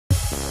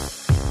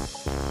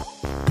ICE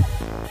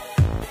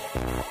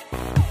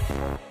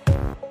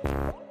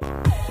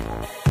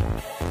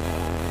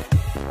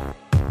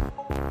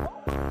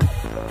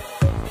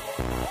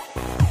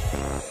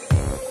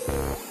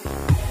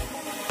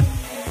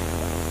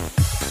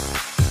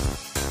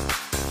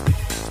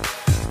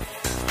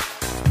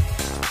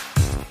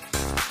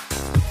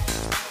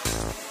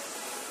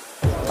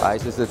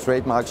is the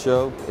trademark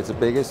show. It's the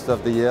biggest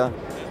of the year.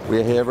 We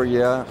are here every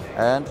year,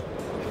 and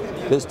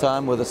this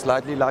time with a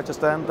slightly larger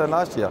stand than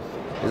last year.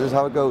 This is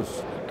how it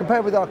goes.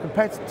 Compared with our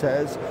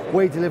competitors,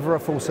 we deliver a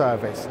full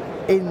service.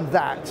 In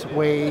that,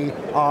 we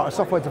are a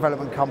software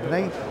development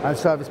company and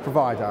service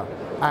provider,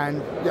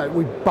 and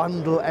we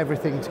bundle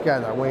everything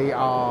together. We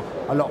are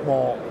a lot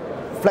more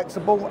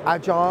flexible,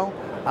 agile.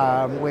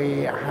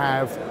 We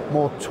have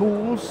more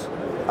tools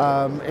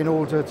in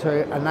order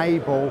to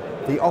enable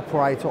the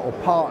operator or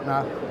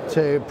partner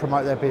to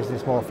promote their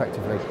business more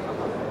effectively.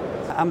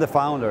 I'm the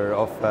founder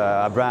of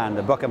a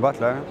brand, Buck &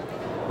 Butler,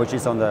 which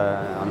is on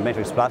the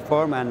Matrix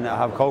platform, and I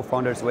have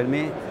co-founders with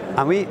me.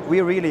 And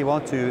we really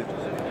want to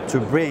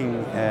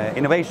bring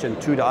innovation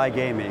to the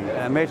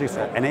iGaming. Matrix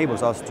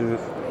enables us to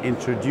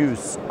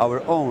introduce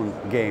our own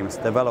games,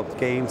 developed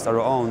games, our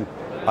own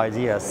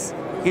ideas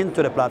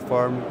into the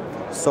platform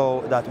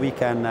so that we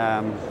can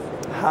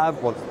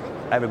have what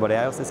everybody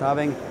else is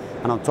having,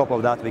 and on top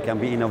of that we can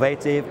be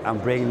innovative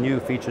and bring new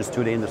features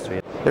to the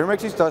industry.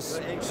 EveryMatrix does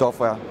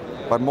software,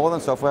 but more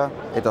than software,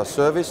 it does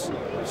service.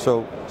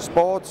 So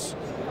sports,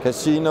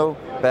 casino,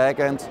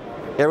 backend,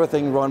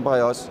 everything run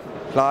by us.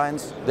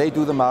 Clients, they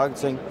do the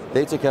marketing,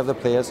 they take care of the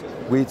players,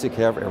 we take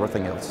care of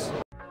everything else.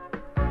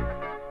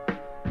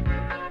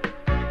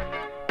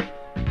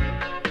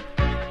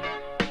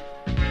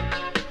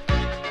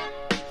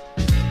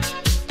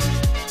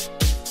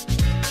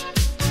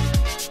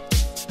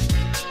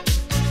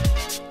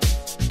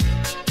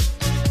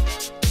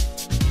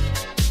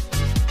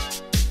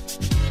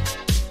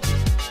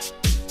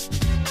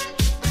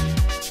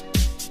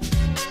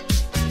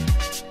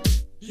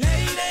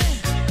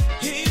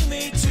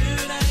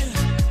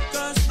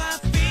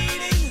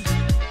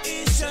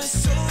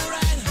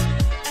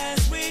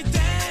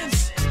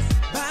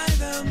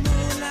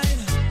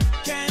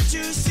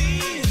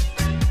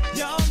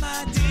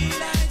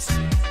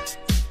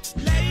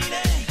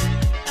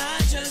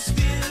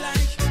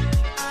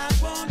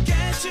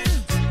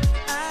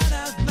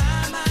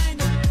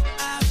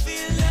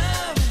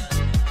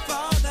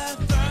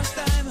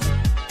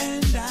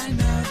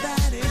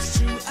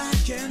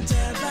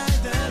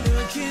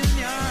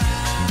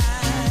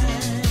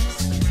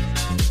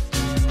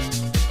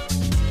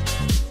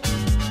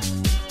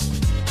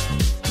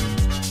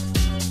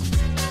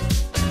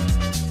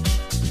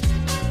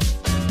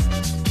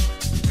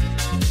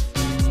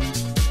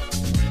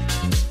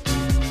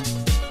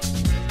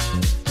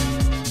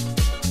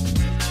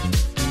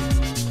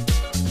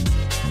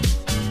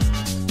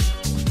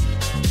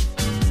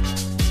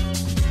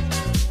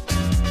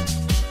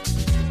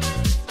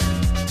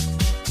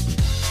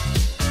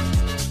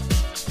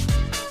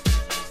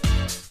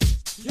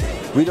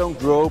 We don't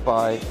grow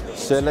by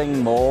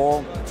selling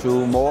more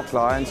to more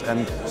clients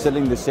and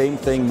selling the same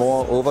thing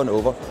more over and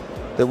over.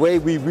 The way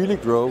we really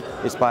grow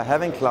is by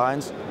having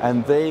clients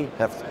and they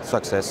have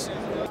success.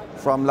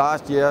 From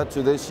last year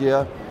to this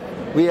year,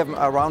 we have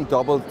around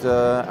doubled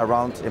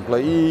around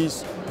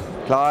employees,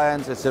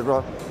 clients,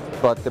 etc.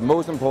 But the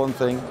most important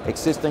thing,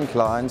 existing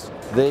clients,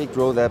 they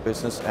grow their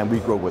business and we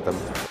grow with them.